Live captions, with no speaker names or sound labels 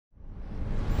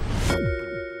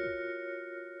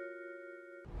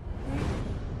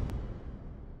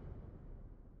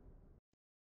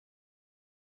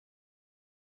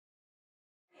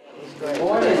Good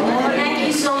morning. Thank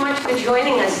you so much for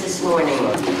joining us this morning.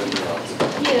 We're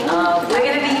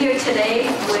going to be here today.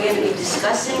 We're going to be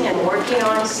discussing and working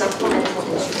on supplemental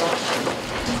instruction.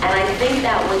 And I think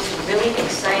that what's really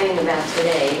exciting about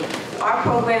today, our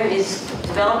program is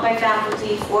developed by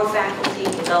faculty, for faculty,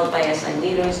 developed by SI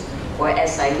leaders or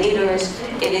SI leaders.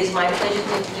 It is my pleasure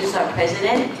to introduce our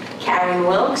president, Karrin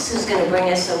Wilkes, who's going to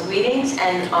bring us some greetings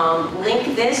and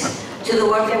link this to the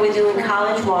work that we're doing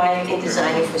college-wide in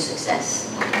Designing for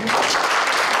Success.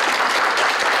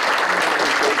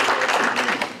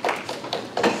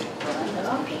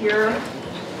 Up here.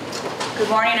 Good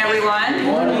morning, everyone.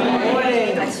 Good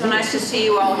morning. It's so nice to see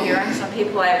you all here, and some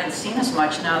people I haven't seen as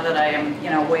much now that I am,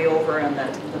 way over in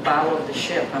the bow of the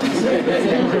ship. So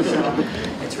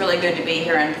it's really good to be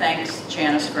here, and thanks,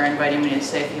 Janice, for inviting me to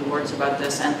say a few words about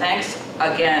this. And thanks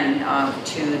again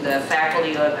to the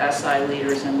faculty of SI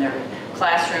leaders in their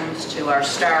classrooms, to our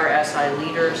STAR SI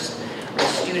leaders, our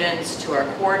students, to our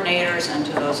coordinators, and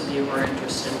to those of you who are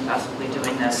interested in possibly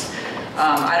doing this.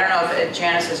 I don't know if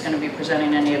Janice is going to be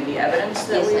presenting any of the evidence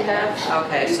that we have.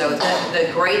 Okay, so the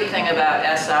great thing about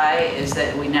SI is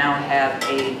that we now have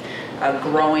a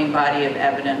growing body of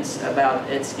evidence about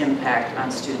its impact on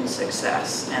student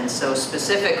success. And so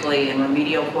specifically in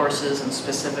remedial courses and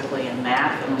specifically in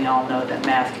math, and we all know that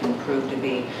math can prove to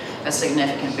be a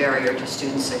significant barrier to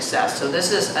student success. So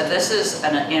this is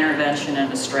an intervention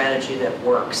and a strategy that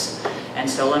works. And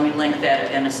so let me link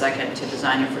that in a second to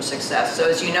Designing for Success. So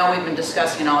as you know, we've been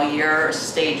discussing all year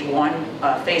phase one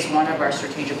of our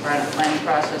strategic planning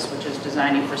process, which is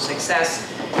Designing for Success.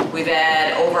 We've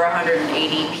had over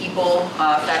 180 people,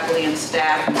 faculty and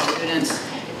staff and students,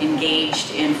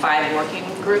 engaged in 5 working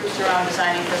groups around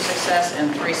Designing for Success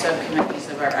and 3 subcommittees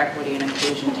of our Equity and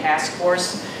Inclusion Task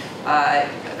Force. A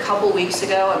couple weeks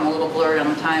ago, I'm a little blurred on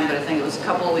the time, but I think it was a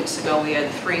couple of weeks ago, we had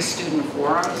 3 student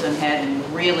forums and had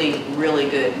really, really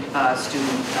good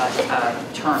student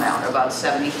turnout, about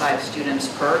 75 students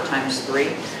per times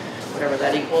 3, whatever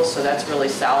that equals. So that's really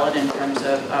solid in terms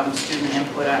of student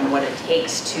input on what it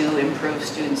takes to improve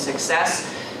student success.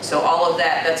 So all of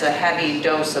that, that's a heavy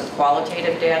dose of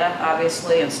qualitative data,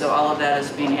 obviously, and so all of that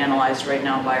is being analyzed right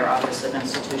now by our Office of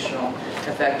Institutional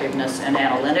Effectiveness and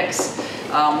Analytics.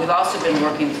 We've also been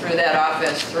working through that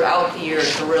office throughout the year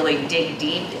to really dig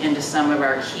deep into some of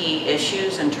our key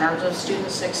issues in terms of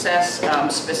student success,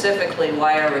 specifically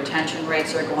why our retention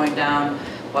rates are going down,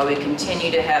 why we continue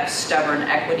to have stubborn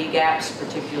equity gaps,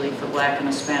 particularly for Black and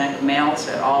Hispanic males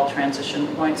at all transition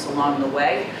points along the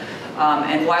way.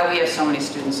 And why we have so many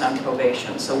students on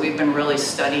probation. So we've been really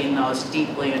studying those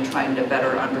deeply and trying to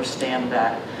better understand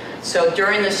that. So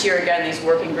during this year, again, these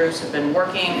working groups have been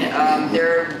working.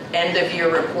 Their end-of-year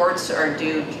reports are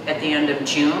due at the end of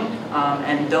June,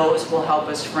 and those will help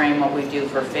us frame what we do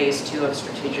for phase 2 of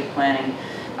strategic planning,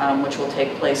 which will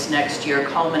take place next year,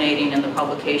 culminating in the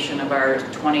publication of our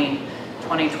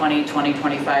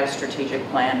 2020-2025 strategic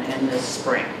plan in this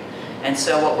spring. And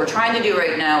so what we're trying to do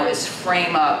right now is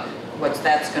frame up what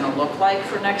that's going to look like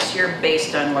for next year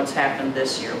based on what's happened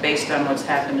this year, based on what's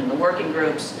happened in the working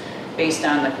groups, based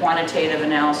on the quantitative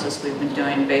analysis we've been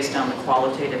doing, based on the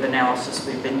qualitative analysis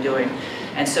we've been doing.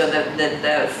 And so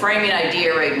the framing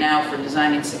idea right now for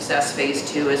Designing Success Phase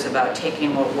 2 is about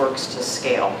taking what works to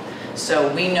scale.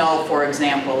 So we know, for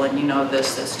example, and you know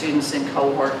this, that students in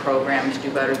cohort programs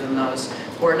do better than those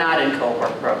who are not in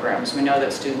cohort programs. We know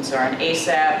that students are in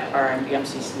ASAP, are in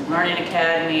BMCC Learning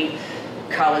Academy,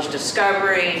 College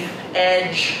Discovery,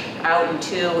 EDGE, Out in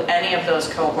 2, any of those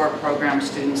cohort program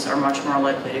students are much more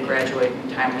likely to graduate in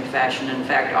timely fashion. In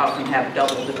fact, often have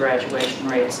double the graduation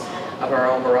rates of our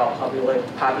overall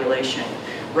population.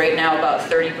 Right now, about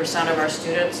 30% of our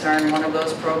students are in one of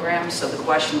those programs, so the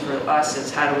question for us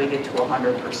is how do we get to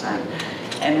 100%?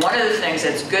 And one of the things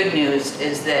that's good news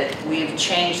is that we've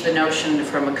changed the notion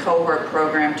from a cohort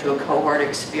program to a cohort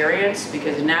experience,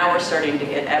 because now we're starting to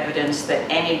get evidence that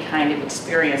any kind of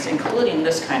experience, including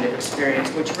this kind of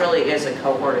experience, which really is a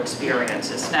cohort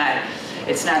experience. It's not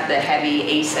the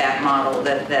heavy ASAP model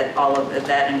that all of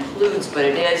that includes, but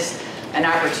it is an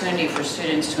opportunity for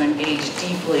students to engage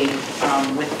deeply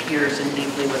with peers and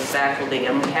deeply with faculty.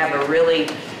 And we have a really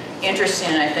interesting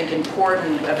and I think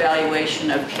important evaluation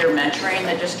of peer mentoring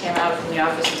that just came out from the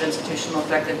Office of Institutional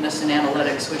Effectiveness and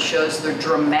Analytics, which shows the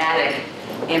dramatic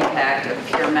impact of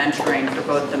peer mentoring for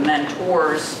both the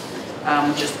mentors,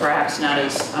 which is perhaps not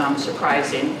as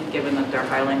surprising given that they're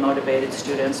highly motivated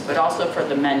students, but also for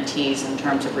the mentees in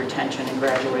terms of retention and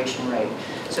graduation rate.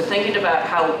 So thinking about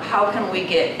how can we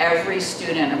get every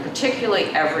student, and particularly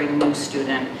every new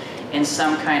student, in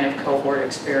some kind of cohort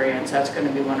experience. That's going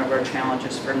to be one of our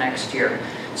challenges for next year.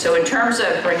 So in terms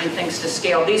of bringing things to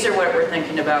scale, these are what we're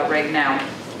thinking about right now.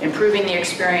 Improving the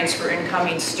experience for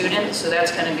incoming students, so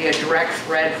that's going to be a direct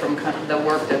thread from the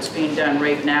work that's being done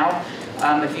right now.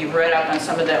 If you've read up on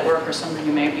some of that work, or some of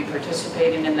you may be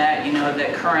participating in that, you know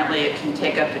that currently it can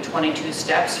take up to 22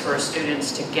 steps for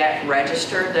students to get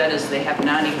registered. That is, they have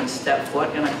not even stepped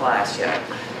foot in a class yet.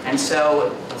 And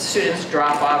so students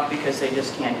drop off because they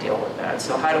just can't deal with that.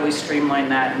 So how do we streamline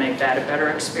that and make that a better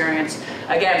experience?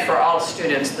 Again, for all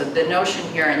students, the notion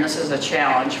here, and this is a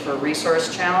challenge, for a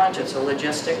resource challenge, it's a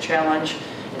logistic challenge,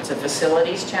 it's a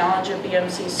facilities challenge at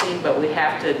BMCC, but we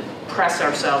have to press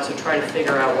ourselves to try to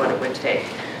figure out what it would take.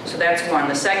 So that's one.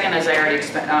 The second, as I already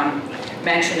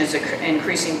mentioned, is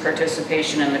increasing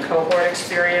participation in the cohort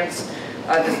experience.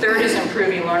 The third is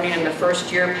improving learning in the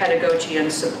first year, pedagogy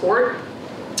and support.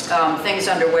 Things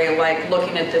underway like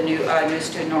looking at the new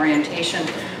student orientation,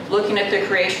 looking at the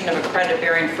creation of a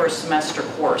credit-bearing first semester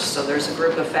course. So there's a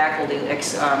group of faculty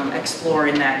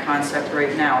exploring that concept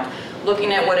right now.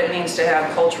 Looking at what it means to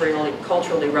have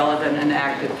culturally relevant and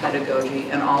active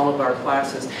pedagogy in all of our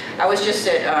classes. I was just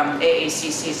at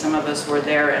AACC, some of us were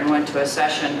there, and went to a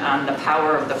session on the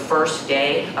power of the first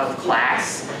day of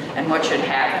class and what should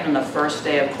happen in the first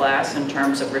day of class in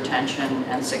terms of retention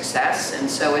and success. And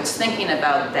so it's thinking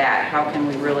about that. How can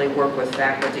we really work with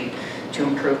faculty to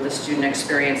improve the student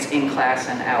experience in class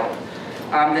and out?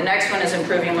 The next one is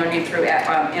improving learning through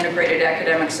integrated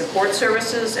academic support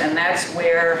services, and that's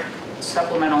where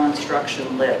supplemental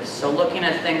instruction lives. So looking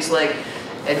at things like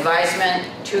advisement,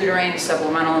 tutoring,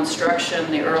 supplemental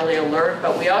instruction, the early alert,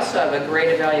 but we also have a great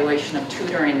evaluation of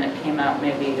tutoring that came out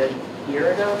maybe a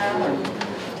year ago now, or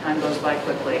time goes by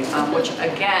quickly, which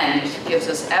again gives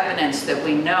us evidence that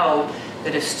we know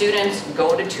that if students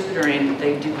go to tutoring,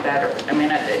 they do better. I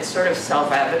mean, it's sort of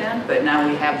self-evident, but now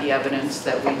we have the evidence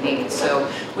that we need. So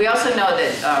we also know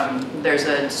that there's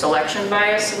a selection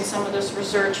bias in some of this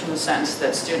research, in the sense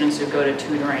that students who go to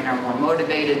tutoring are more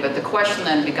motivated. But the question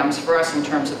then becomes for us in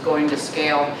terms of going to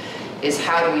scale is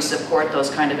how do we support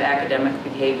those kind of academic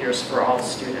behaviors for all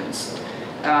students?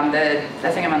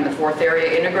 I think I'm on the fourth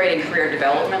area, integrating career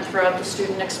development throughout the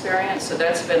student experience. So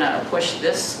that's been a push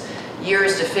this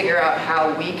years to figure out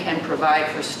how we can provide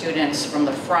for students from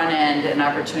the front end an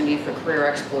opportunity for career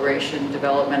exploration,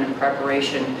 development, and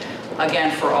preparation,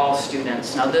 again, for all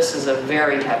students. Now, this is a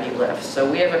very heavy lift.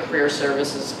 So we have a career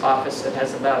services office that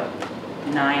has about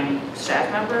 9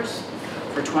 staff members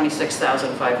for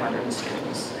 26,500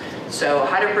 students. So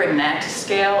how to bring that to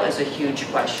scale is a huge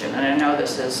question. And I know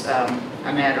this is a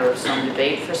matter of some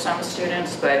debate for some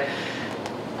students, but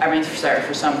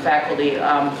for some faculty,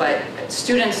 but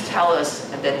students tell us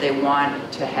that they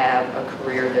want to have a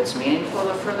career that's meaningful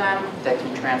for them, that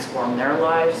can transform their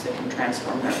lives, that can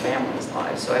transform their families'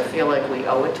 lives. So I feel like we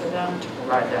owe it to them to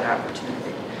provide that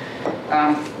opportunity.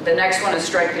 The next one is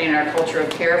strengthening our culture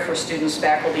of care for students,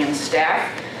 faculty, and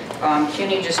staff.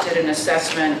 CUNY just did an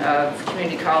assessment of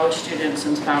community college students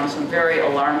and found some very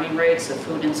alarming rates of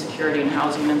food insecurity and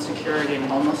housing insecurity and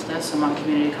homelessness among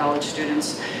community college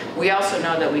students. We also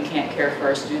know that we can't care for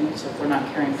our students if we're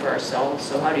not caring for ourselves.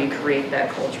 So how do you create that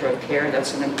culture of care?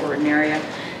 That's an important area.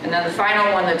 And then the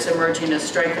final one that's emerging is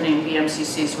strengthening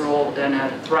BMCC's role in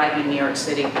a thriving New York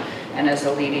City and as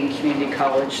a leading community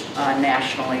college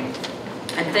nationally.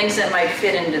 And things that might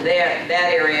fit into that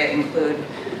area include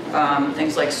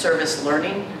things like service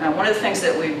learning. One of the things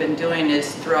that we've been doing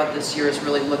is throughout this year is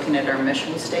really looking at our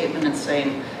mission statement and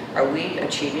saying, are we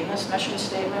achieving this mission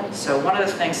statement? So one of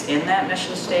the things in that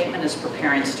mission statement is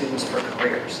preparing students for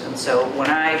careers. And so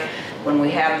when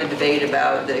we have the debate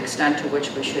about the extent to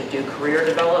which we should do career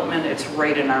development, it's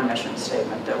right in our mission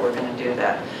statement that we're going to do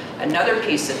that. Another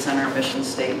piece that's in our mission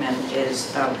statement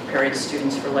is preparing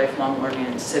students for lifelong learning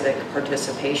and civic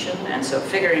participation. And so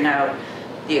figuring out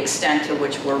the extent to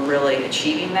which we're really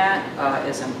achieving that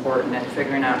is important, and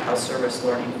figuring out how service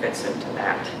learning fits into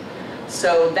that.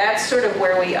 So that's sort of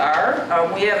where we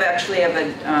are. We actually have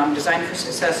a Design for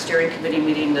Success Steering Committee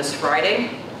meeting this Friday.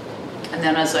 And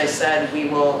then, as I said, we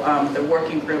will, the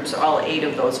working groups, all 8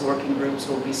 of those working groups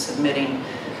will be submitting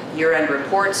year-end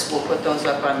reports. We'll put those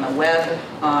up on the web.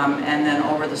 And then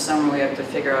over the summer, we have to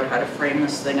figure out how to frame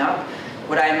this thing up.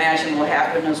 What I imagine will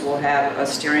happen is we'll have a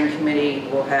steering committee,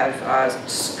 we'll have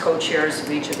co-chairs of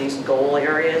each of these goal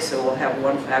areas, so we'll have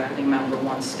 1 faculty member,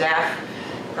 1 staff,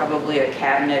 probably a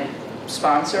cabinet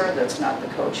sponsor that's not the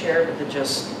co-chair, but that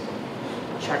just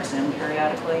checks in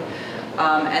periodically.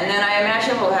 And then I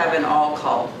imagine we'll have an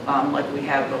all-call, like we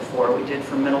have before. We did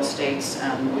for middle states,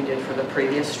 and we did for the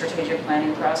previous strategic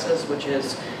planning process, which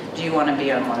is, do you want to be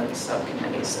on one of these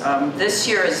subcommittees? This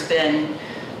year has been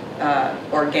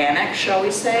organic, shall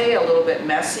we say, a little bit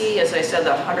messy. As I said,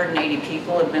 the 180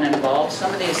 people have been involved.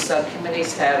 Some of these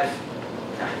subcommittees have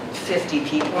 50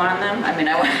 people on them. I mean,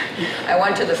 I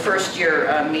went to the first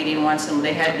year meeting once, and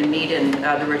they had to meet in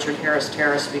the Richard Harris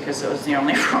Terrace because it was the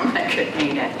only room I could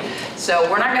meet in. So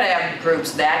we're not going to have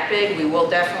groups that big. We will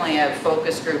definitely have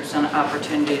focus groups and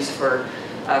opportunities for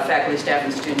faculty, staff,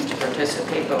 and students to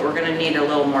participate, but we're going to need a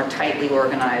little more tightly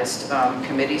organized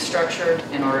committee structure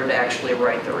in order to actually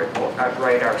write the report,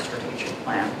 write our strategic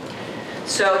plan.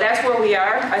 So that's where we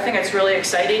are. I think it's really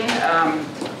exciting.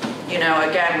 You know,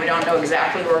 again, we don't know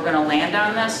exactly where we're going to land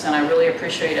on this, and I really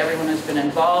appreciate everyone who's been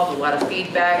involved, a lot of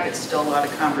feedback. It's still a lot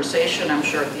of conversation. I'm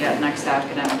sure at the next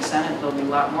Academic Senate there'll be a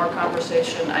lot more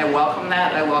conversation. I welcome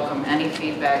that. I welcome any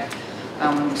feedback.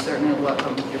 And we certainly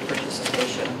welcome your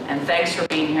participation. And thanks for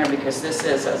being here, because this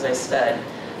is, as I said,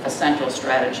 a central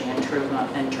strategy in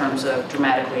terms of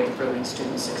dramatically improving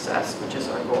student success, which is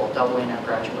our goal, doubling our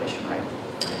graduation rate.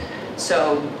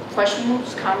 So,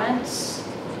 questions, comments,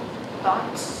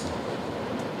 thoughts?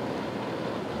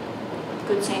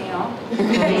 Good seeing you all.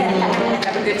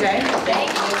 Have a good day.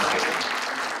 Thank you.